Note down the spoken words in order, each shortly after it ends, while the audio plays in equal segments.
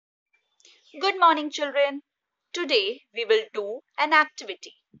Good morning, children. Today we will do an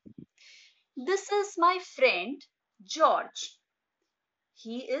activity. This is my friend George.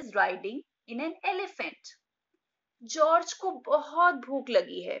 He is riding in an elephant. George को बहुत भूख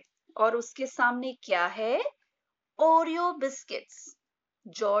लगी है और उसके सामने क्या है? Oreo biscuits.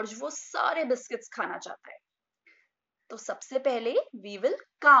 जॉर्ज वो सारे बिस्किट्स खाना चाहता है. तो सबसे पहले we will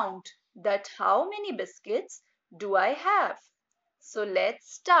count that how many biscuits do I have. So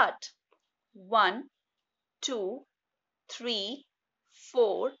let's start. 1, 2, 3,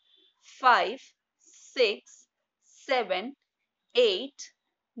 4, 5, 6, 7, 8,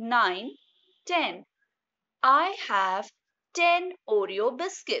 9, 10. I have 10 Oreo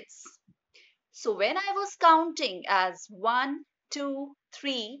biscuits. So when I was counting as 1, 2,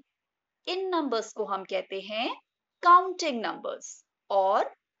 3, in numbers को हम कहते हैं counting numbers or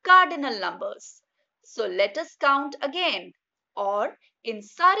cardinal numbers. So let us count again. और इन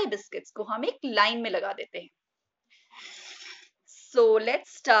सारे biscuits को हम एक line में लगा देते हैं. So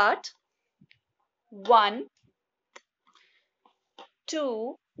let's start. 1,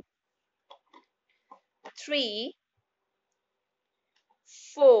 2, 3,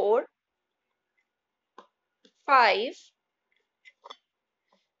 4, 5,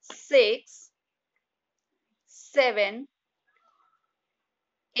 6, 7,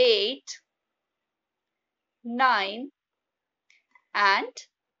 8, 9 and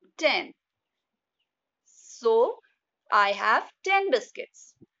 10. So I have 10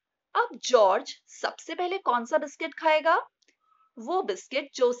 biscuits. अब जॉर्ज सबसे पहले कौन सा बिस्किट खाएगा? वो बिस्किट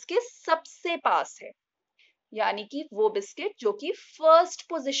जो उसके सबसे पास है, यानी कि वो बिस्किट जो कि फर्स्ट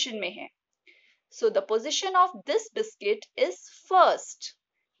पोजीशन में है. So the position of this biscuit is first,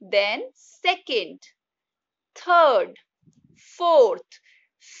 then second, third, fourth,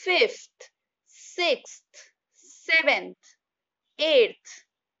 fifth, sixth, seventh, eighth,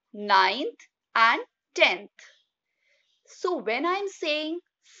 ninth and 10th. So when I'm saying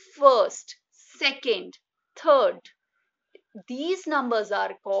first, second, third, these numbers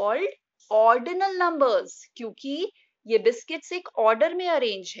are called ordinal numbers क्योंकि ये biscuits एक order में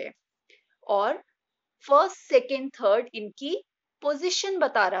arrange है और first, second, third इनकी position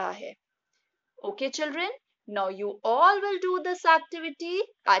बता रहा है. Okay, children, now you all will do this activity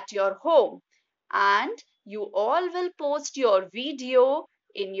at your home and you all will post your video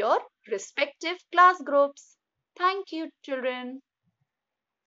in your respective class groups. Thank you, children.